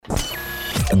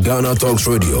Ghana Talks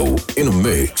Radio in a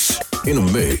mix. In a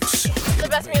mix. The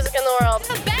best music in the world.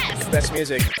 The best. Best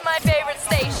music. My favorite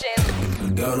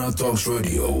station. Ghana Talks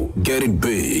Radio. Get it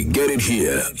big, get it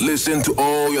here. Listen to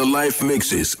all your live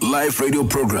mixes, live radio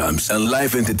programs, and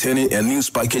live entertaining and news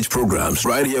package programs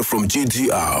right here from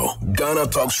GTR. Ghana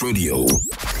Talks Radio.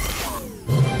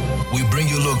 We bring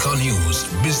you local news,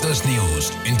 business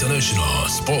news, international,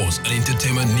 sports, and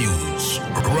entertainment news.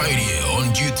 Right here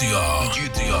on GTR.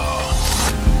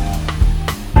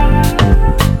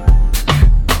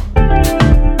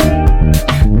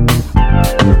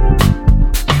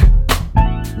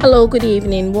 Hello, good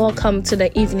evening. Welcome to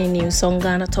the evening news on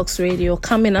Ghana Talks Radio.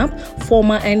 Coming up,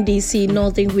 former NDC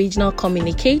Northern Regional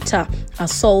Communicator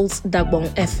assaults Dagbon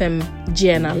FM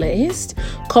journalist.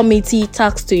 Committee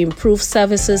tasked to improve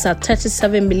services at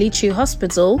 37 Military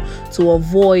Hospital to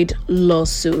avoid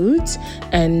lawsuits.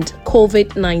 And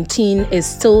COVID-19 is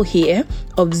still here.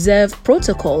 Observe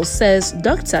protocol, says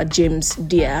Dr. James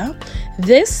Dear.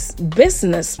 This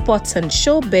business, sports and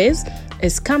showbiz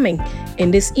is coming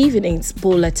in this evening's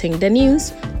bulletin. The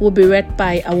news will be read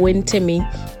by Awentemi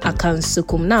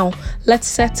Akansukum. Now, let's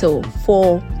settle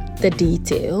for the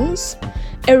details.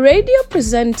 A radio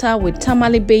presenter with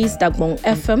Tamale-based Dagbon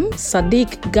FM,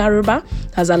 Sadiq Garba,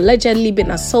 has allegedly been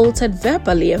assaulted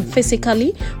verbally and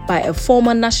physically by a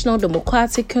former National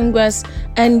Democratic Congress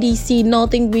NDC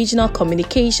Northern Regional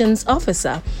Communications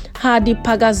Officer, Hadi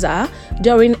Pagaza,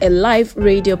 during a live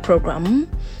radio program.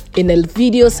 In a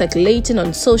video circulating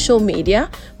on social media,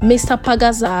 Mr.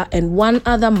 Pagaza and one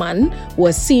other man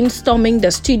were seen storming the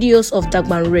studios of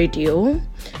Dagban Radio.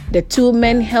 The two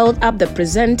men held up the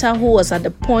presenter, who was at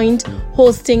the point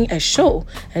hosting a show,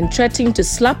 and threatened to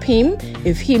slap him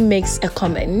if he makes a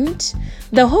comment.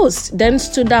 The host then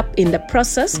stood up in the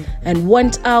process and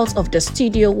went out of the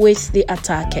studio with the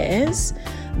attackers.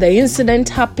 The incident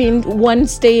happened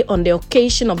Wednesday on the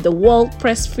occasion of the World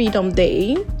Press Freedom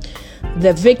Day.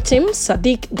 The victim,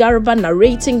 Sadiq Garba,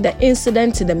 narrating the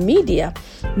incident to the media,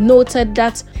 noted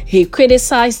that he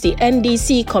criticized the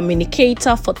NDC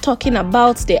communicator for talking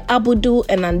about the Abudu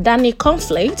and Andani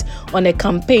conflict on a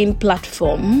campaign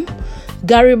platform.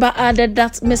 Gariba added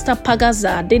that Mr.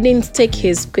 Pagaza didn't take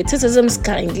his criticisms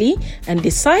kindly and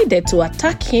decided to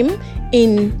attack him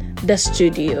in the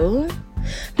studio.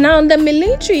 Now, the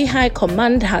Military High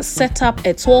Command has set up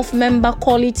a 12-member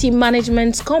Quality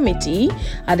Management Committee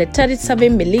at the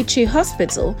 37 Military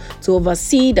Hospital to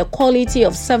oversee the quality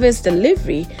of service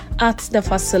delivery at the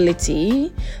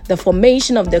facility. The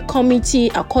formation of the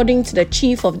committee, according to the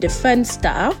Chief of Defense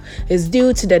Staff, is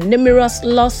due to the numerous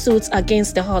lawsuits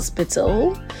against the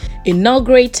hospital.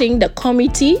 Inaugurating the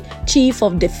committee, Chief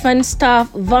of Defense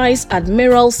Staff Vice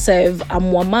Admiral Sev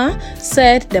Amwama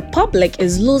said the public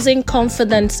is losing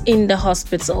confidence in the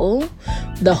hospital.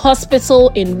 The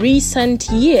hospital in recent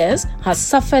years has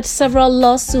suffered several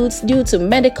lawsuits due to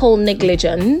medical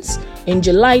negligence. In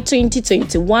July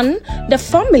 2021, the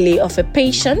family of a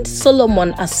patient,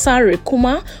 Solomon Asari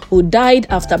Kuma, who died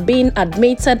after being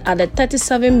admitted at the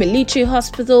 37 Military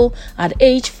Hospital at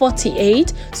age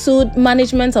 48, sued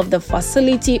management of the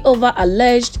facility over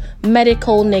alleged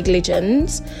medical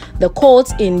negligence. The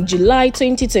court in July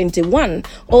 2021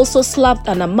 also slapped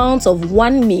an amount of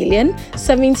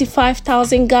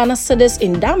 1,075,000 Ghana cedis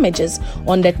in damages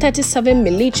on the 37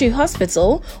 Military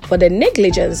Hospital for the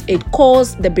negligence it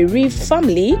caused the bereaved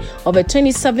family of a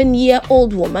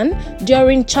 27-year-old woman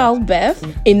during childbirth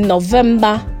in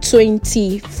November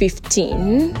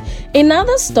 2015. In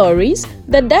other stories,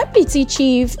 the Deputy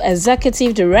Chief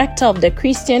Executive Director of the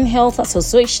Christian Health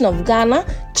Association of Ghana,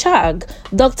 CHAG,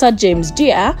 Dr. James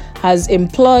Dear, has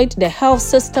employed the health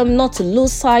system not to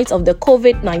lose sight of the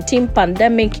COVID-19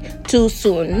 pandemic too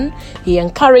soon. He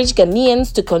encouraged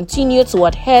Ghanaians to continue to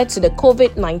adhere to the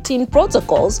COVID-19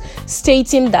 protocols,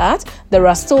 stating that there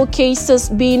are still cases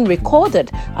being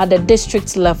recorded at the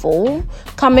district level.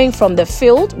 Coming from the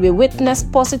field, we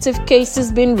witnessed positive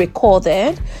cases being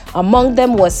recorded. Among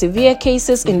them were severe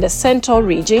cases in the Central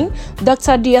region,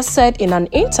 Dr. Dear said in an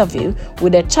interview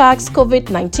with the CHAG's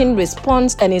COVID-19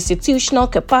 response and institutional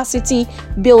capacity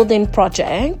building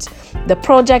project. The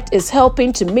project is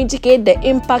helping to mitigate the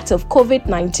impact of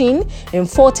COVID-19 in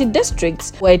 40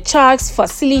 districts where CHAG's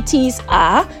facilities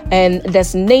are and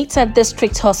designated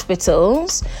district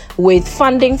hospitals. With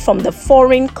funding from the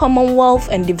Foreign Commonwealth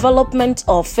and Development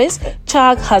Office,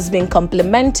 CHAG has been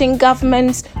complementing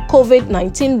government's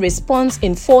COVID-19 response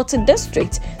in 40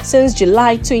 districts since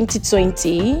July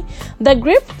 2020. The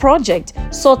GRIP project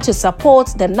sought to support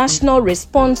the national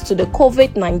response to the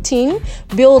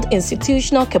COVID-19, build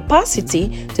institutional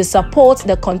capacity to support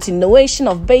the continuation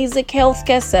of basic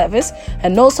healthcare service,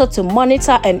 and also to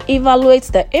monitor and evaluate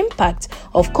the impact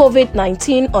of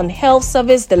COVID-19 on health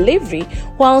service delivery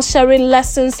while sharing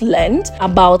lessons learned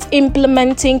about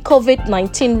implementing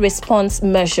COVID-19 response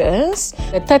measures.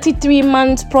 The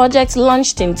 33-month project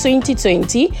launched in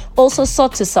 2020 also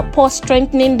sought to support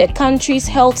strengthening the country's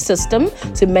health system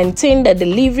to maintain the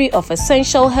delivery of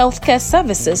essential healthcare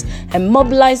services and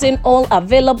mobilizing all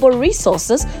available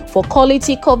resources for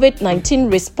quality COVID-19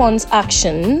 response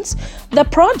actions. The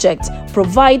project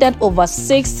provided over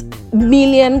 6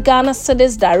 million Ghana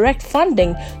cedis direct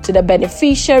funding to the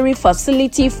beneficiary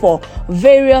facility for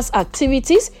various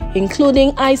activities,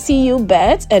 including ICU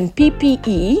beds and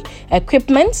PPE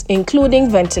equipment, including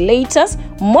ventilators,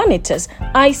 monitors,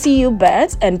 ICU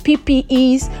beds, and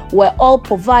PPEs were all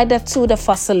provided to the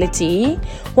facility.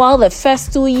 While the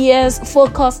first 2 years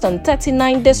focused on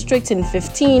 39 districts in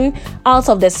 15 out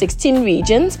of the 16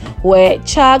 regions where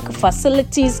CHAG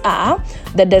facilities are,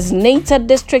 the designated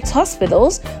district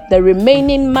hospitals, the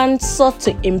remaining months sought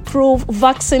to improve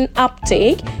vaccine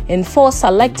uptake in 4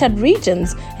 selected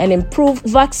regions and improve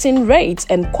vaccine rates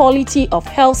and quality of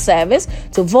health service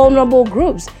to vulnerable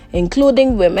groups,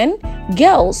 including women,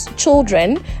 girls,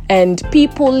 children, and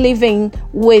people living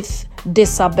with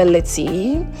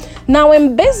disability. Now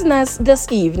in business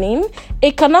this evening,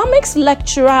 economics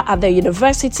lecturer at the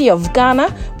University of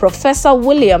Ghana, Professor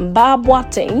William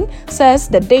Boateng, says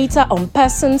the data on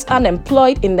persons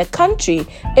unemployed in the country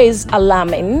is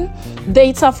alarming.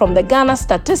 Data from the Ghana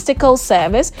Statistical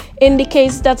Service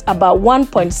indicates that about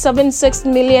 1.76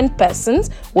 million persons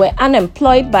were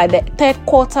unemployed by the third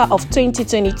quarter of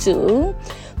 2022.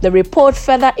 The report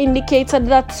further indicated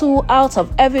that 2 out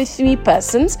of every 3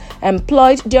 persons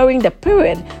employed during the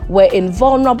period were in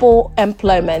vulnerable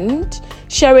employment.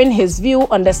 Sharing his view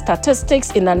on the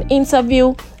statistics in an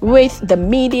interview with the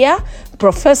media,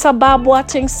 Professor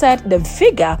Boateng said the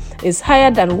figure is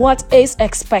higher than what is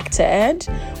expected.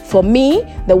 For me,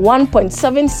 the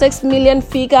 1.76 million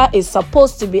figure is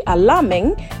supposed to be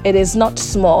alarming. It is not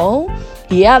small.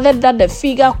 He added that the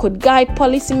figure could guide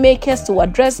policymakers to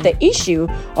address the issue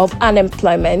of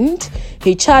unemployment.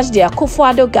 He charged the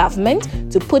Akufo-Addo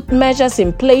government to put measures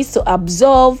in place to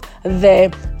absorb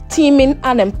the teeming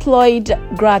unemployed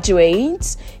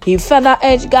graduates. He further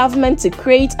urged government to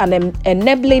create an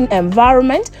enabling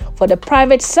environment for the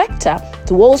private sector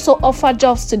to also offer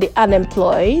jobs to the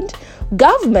unemployed.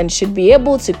 Government should be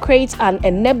able to create an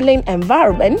enabling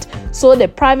environment so the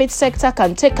private sector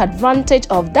can take advantage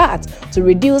of that to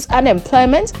reduce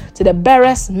unemployment to the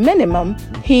barest minimum,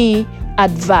 he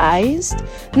advised.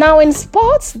 Now in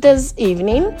sports this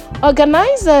evening,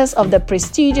 organizers of the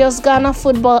prestigious Ghana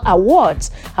Football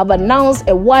Awards have announced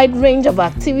a wide range of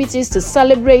activities to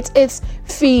celebrate its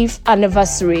 5th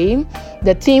anniversary.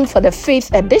 The theme for the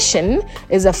 5th edition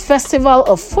is a festival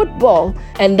of football,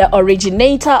 and the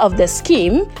originator of the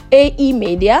scheme, AE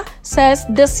Media, says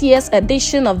this year's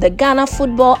edition of the Ghana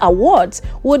Football Awards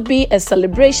would be a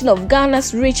celebration of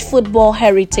Ghana's rich football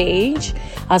heritage.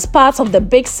 As part of the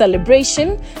big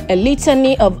celebration, a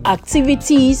litany of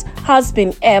activities has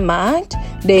been earmarked.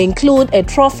 They include a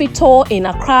trophy tour in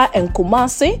Accra and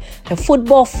Kumasi, a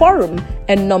football forum,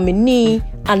 and nominee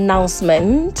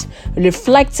announcement.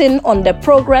 Reflecting on the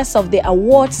progress of the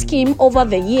award scheme over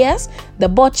the years, the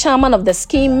board chairman of the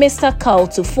scheme, Mr. Carl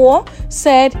Tufor,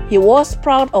 said he was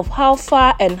proud of how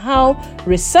far and how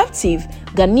receptive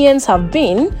Ghanaians have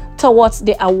been towards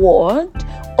the award.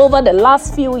 Over the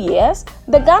last few years,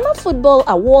 the Ghana Football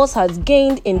Awards has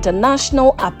gained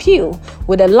international appeal,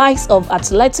 with the likes of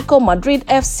Atletico Madrid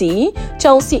FC,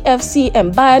 Chelsea FC,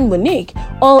 and Bayern Munich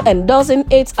all endorsing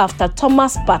it after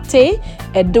Thomas Partey,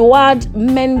 Edouard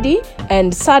Mendy,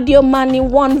 and Sadio Mane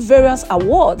won various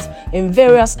awards in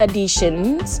various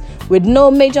editions. With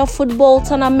no major football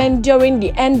tournament during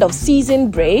the end of season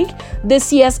break,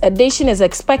 this year's edition is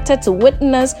expected to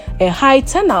witness a high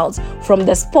turnout from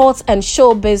the sports and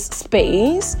showbiz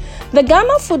space. The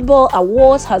Ghana Football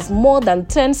Awards has more than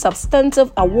 10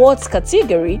 substantive awards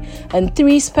category and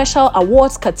 3 special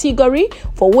awards category,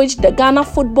 for which the Ghana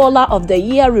Footballer of the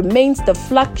Year remains the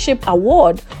flagship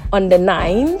award on the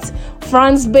 9th.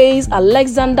 France-based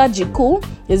Alexander Djikou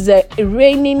is the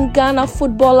reigning Ghana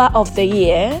Footballer of the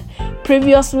Year.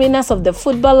 Previous winners of the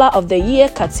Footballer of the Year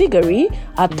category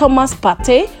are Thomas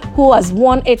Partey, who has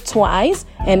won it twice,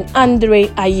 and Andre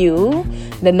Ayew.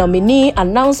 The nominee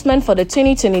announcement for the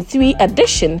 2023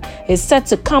 edition is set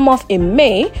to come off in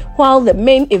May, while the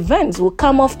main events will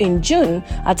come off in June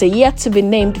at a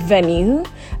yet-to-be-named venue.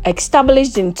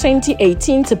 Established in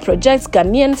 2018 to project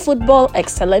Ghanaian football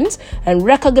excellence and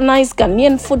recognize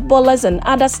Ghanaian footballers and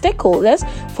other stakeholders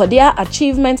for their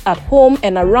achievements at home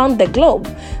and around the globe,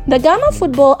 the Ghana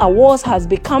Football Awards has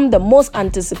become the most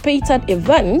anticipated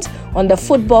event on the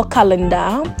football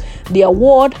calendar. The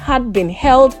award had been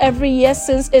held every year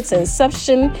since its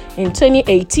inception in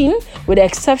 2018, with the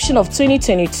exception of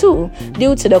 2022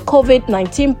 due to the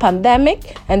COVID-19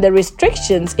 pandemic and the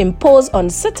restrictions imposed on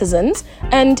citizens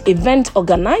and event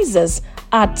organizers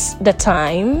at the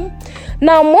time.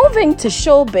 Now moving to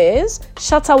showbiz,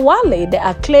 Shatta Wale, the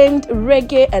acclaimed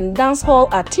reggae and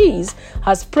dancehall artist,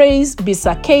 has praised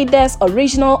Bisa Kaide's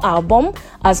original album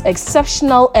as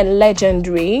exceptional and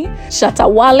legendary. Shatta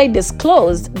Wale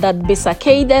disclosed that Bisa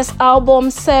Kaide's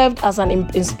album served as an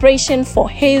inspiration for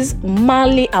his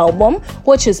Mali album,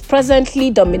 which is presently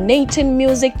dominating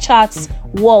music charts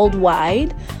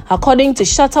worldwide. According to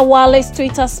Shatta Wale's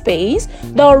Twitter space,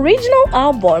 the original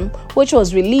album, which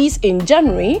was released in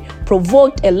January,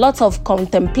 provoked a lot of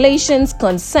contemplations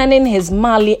concerning his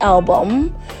Mali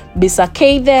album. Bisa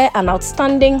Kaide, an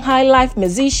outstanding high-life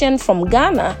musician from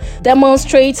Ghana,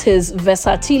 demonstrates his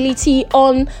versatility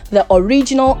on the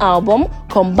original album,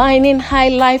 combining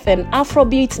high-life and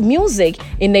Afrobeat music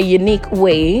in a unique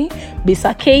way.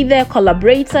 Bisa Kaide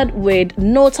collaborated with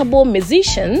notable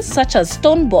musicians such as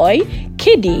Stonebwoy,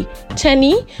 Kiddy,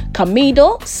 Tenny,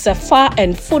 Kamido, Sefa,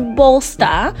 and football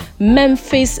star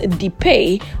Memphis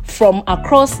Depay from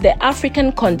across the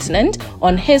African continent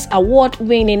on his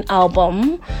award-winning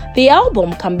album. The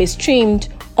album can be streamed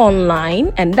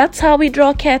online, and that's how we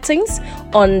draw curtains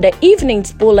on the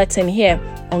evening's bulletin here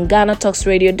on Ghana Talks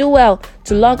Radio. Do well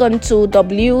to log on to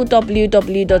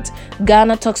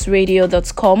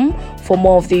www.GhanaTalksRadio.com for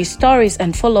more of these stories,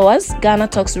 and follow us, Ghana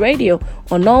Talks Radio,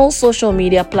 on all social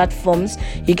media platforms.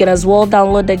 You can as well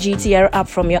download the GTR app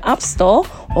from your App Store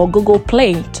or Google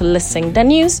Play to listen. The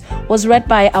news was read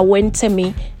by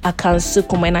Awentemi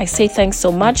Akansukum, and I say thanks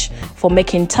so much for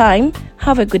making time.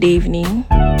 Have a good evening.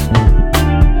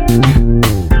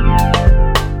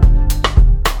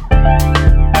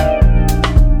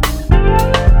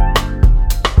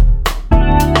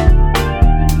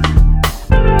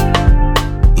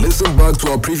 Listen back to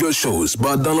our previous shows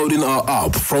by downloading our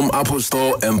app from Apple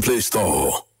Store and Play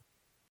Store.